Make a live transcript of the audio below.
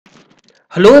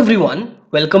Hello everyone,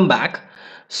 welcome back.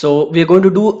 So we are going to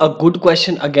do a good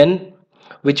question again,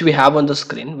 which we have on the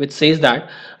screen, which says that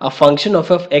a function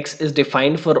of x is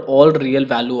defined for all real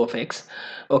value of x.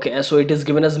 Okay, and so it is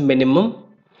given as minimum,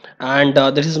 and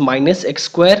this is minus x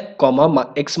square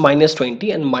comma x minus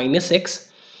 20 and minus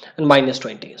x and minus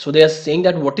 20. So they are saying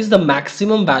that what is the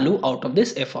maximum value out of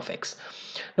this f of x.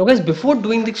 Now guys, before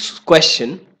doing this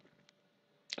question,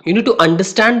 you need to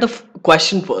understand the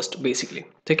question first basically.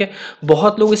 ठीक है,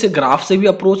 बहुत लोग इसे graph से भी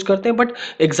approach करते हैं, but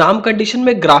exam condition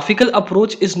में graphical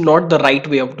approach is not the right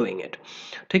way of doing it.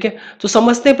 ठीक है, तो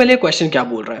समझते हैं पहले क्वेश्चन क्या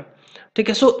बोल रहा है. ठीक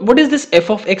है, so what is this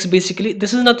F of x. Basically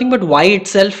this is nothing but why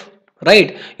itself,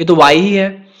 right. ये तो वाई ही है.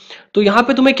 तो यहाँ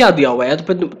पे तुम्हें क्या दिया हुआ है,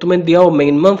 तो तुम्हें दिया हुआ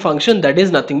minimum function that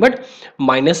is nothing but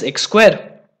minus x square,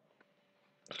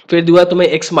 फिर दिया तुम्हें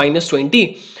x minus 20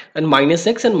 and minus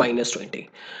x and minus 20.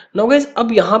 Now guys,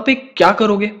 अब यहाँ पे क्या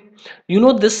करोगे, you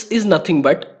know this is nothing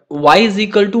but y is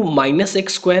equal to minus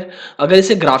x square. अगर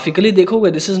इसे ग्राफिकली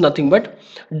देखोगे this is nothing but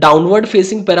downward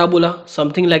facing parabola,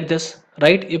 something like this,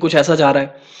 right. ये कुछ ऐसा जा रहा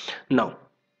है. नाउ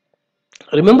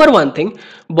रिमेंबर वन थिंग,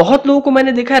 बहुत लोगों को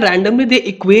मैंने देखा है randomly they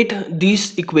equate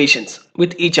these equations with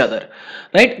each other,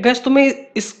 right. Gas तुम्हें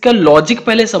इसका लॉजिक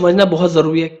पहले समझना बहुत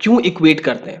जरूरी है, क्यों इक्वेट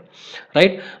करते हैं,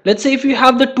 right. Let's say if you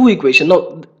have the two equation, now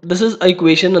this is a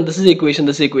equation and this is equation,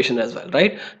 this is equation as well,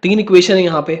 right. तीन equation है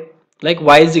यहाँ पे, like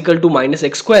y is equal to minus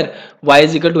x square, y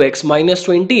is equal to x minus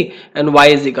 20 and y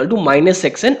is equal to minus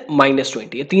x and minus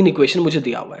 20. ये तीन equation मुझे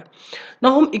दिया हुआ है.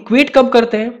 now हम equate कब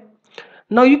करते हैं,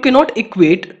 now you cannot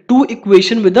equate two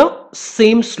equation with the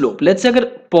same slope. let's say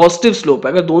अगर positive slope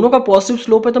है, अगर दोनों का positive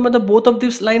slope है, तो मतलब both of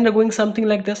these line are going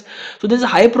something like this, so there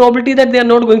is a high probability that they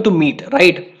are not going to meet,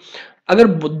 right. अगर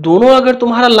दोनों, अगर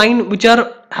तुम्हारा line which are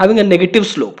having a negative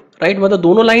slope, right, मतलब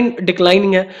दोनों line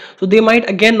declining है, सो they might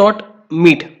again not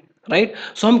meet, right.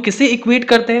 सो हम किसे equate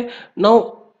करते हैं, now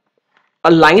a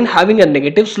line having a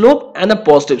negative slope and a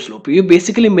positive slope, ये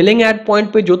बेसिकली मिलेंगे एट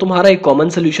पॉइंट पे जो तुम्हारा एक कॉमन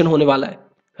सोल्यूशन होने वाला है,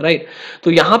 राइट.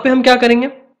 तो यहां पे हम क्या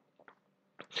करेंगे,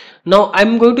 now I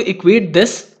am going to equate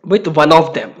this with one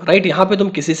of them, right. यहां पे तुम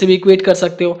किसी से भी इक्वेट कर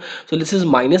सकते हो. So this is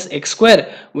minus x square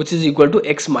which is equal to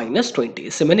x minus 20.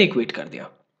 इससे मैंने इक्वेट कर दिया.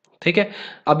 ठीक है,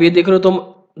 अब ये देख रहे हो तुम,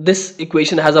 this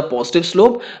equation has a positive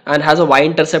slope and has a Y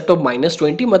intercept of minus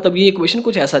 20, मतलब ये इक्वेशन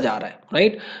कुछ ऐसा जा रहा है,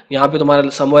 राइट. यहाँ पे तुम्हारा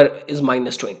समवेयर इज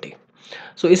माइनस 20.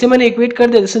 सो इसे मैंने इक्वेट कर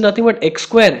दिया. This is nothing but x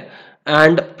square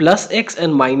and plus x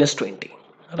and minus 20,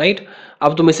 right.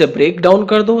 अब तुम इसे ब्रेक डाउन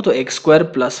कर दो तो x square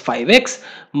plus 5x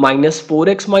minus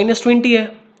 4x minus 20 है,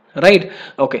 राइट.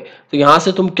 ओके, तो यहां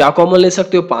से तुम क्या कॉमन ले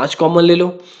सकते हो, 5 कॉमन ले लो,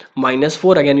 minus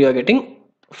 4, again you are getting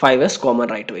 5s common,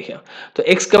 right way. तो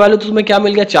x का वैल्यू तो तुम्हें क्या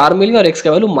मिल गया, 4 मिल गया, और x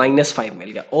का वैल्यू माइनस 5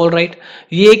 मिल गया. ऑल राइट,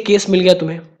 ये एक केस मिल गया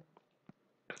तुम्हें.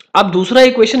 अब दूसरा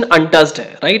इक्वेशन अनटच्ड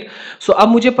है, राइट. सो अब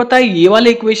मुझे पता है ये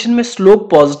वाले इक्वेशन में स्लोप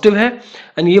पॉजिटिव है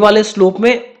एंड ये वाले स्लोप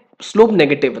में स्लोप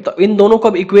नेगेटिव है. तो इन दोनों को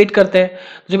अब इक्वेट करते हैं.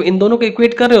 जब इन दोनों को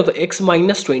इक्वेट कर रहे हो तो x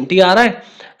माइनस 20 आ रहा है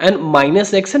and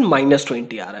minus x and minus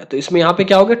 20 आ रहा है. तो इसमें यहाँ पे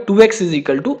क्या हो गया, 2x इज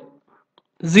इक्वल टू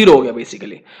 0 हो गया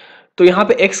बेसिकली. तो यहाँ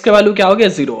पे x का वैल्यू क्या हो गया,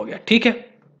 0 हो गया. ठीक है,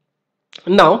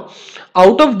 now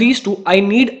out of these two I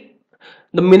need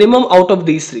the minimum out of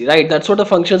these three, right. That's what the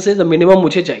function says, the minimum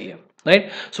मुझे चाहिए, right.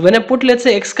 So when I put let's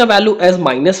say x का value as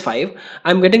minus 5,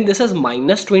 I'm getting this as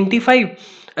minus 25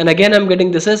 and again I'm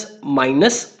getting this as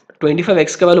minus 25.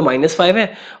 x का value minus 5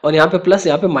 है और यहाँ पे plus,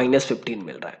 यहाँ पे minus 15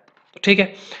 मिल रहा है. ठीक है,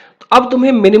 तो अब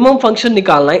तुम्हें मिनिमम फंक्शन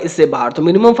निकालना है इससे बाहर. तो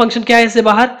मिनिमम फंक्शन क्या है इससे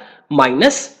बाहर,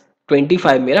 माइनस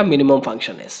 25 मेरा मिनिमम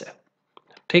फंक्शन है इससे.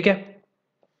 ठीक है,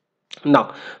 now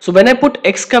so when I put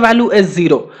x का वैल्यू एज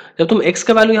 0, जब तुम x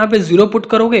का वैल्यू यहाँ पे 0 पुट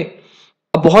करोगे,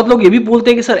 अब बहुत लोग ये भी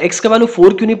बोलते हैं कि सर x का वैल्यू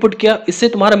 4 क्यों नहीं पुट किया, इससे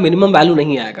तुम्हारा मिनिमम वैल्यू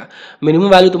नहीं आएगा. मिनिमम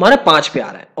वैल्यू तुम्हारा 5 पे आ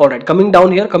रहा है. Alright, coming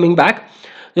down here, coming back.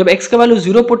 जब x का वैल्यू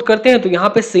 0 पुट करते हैं तो यहाँ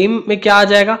पे सेम में क्या आ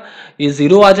जाएगा, ये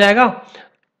 0 आ जाएगा,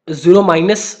 0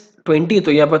 माइनस 20,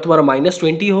 तो यहाँ पर तुम्हारा माइनस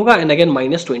 20 होगा एंड अगेन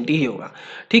माइनस 20 ही होगा.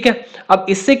 ठीक है, अब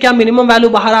इससे क्या मिनिमम वैल्यू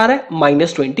बाहर आ रहा है,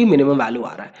 माइनस 20 मिनिमम वैल्यू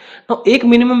आ रहा है. तो एक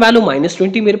मिनिमम वैल्यू माइनस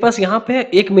 20 मेरे पास यहाँ पे है,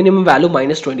 एक मिनिमम वैल्यू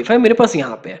माइनस 25 मेरे पास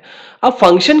यहाँ पे है. अब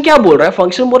फंक्शन क्या बोल रहा है,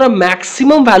 फंक्शन बोल रहा है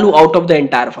maximum value out of the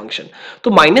entire function.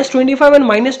 तो माइनस 25 एंड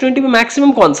माइनस 20 में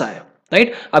मैक्सिमम कौन सा है,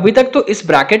 राइट. अभी तक तो इस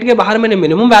ब्रैकेट के बाहर मैंने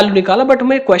मिनिमम वैल्यू निकाला, बट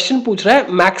मैं क्वेश्चन पूछ रहा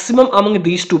है maximum among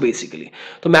these two basically.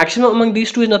 तो maximum among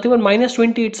these two is nothing but minus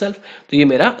 20 itself. तो ये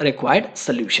मेरा रिक्वायर्ड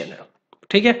सोल्यूशन है.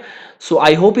 ठीक है, सो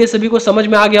आई होप ये सभी को समझ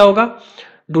में आ गया होगा.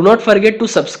 Do not forget to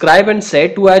subscribe and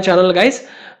share to our channel guys.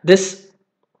 This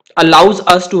allows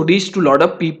us to reach to lot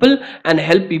of people and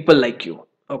help people like you.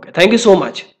 Okay, thank you so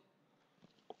much.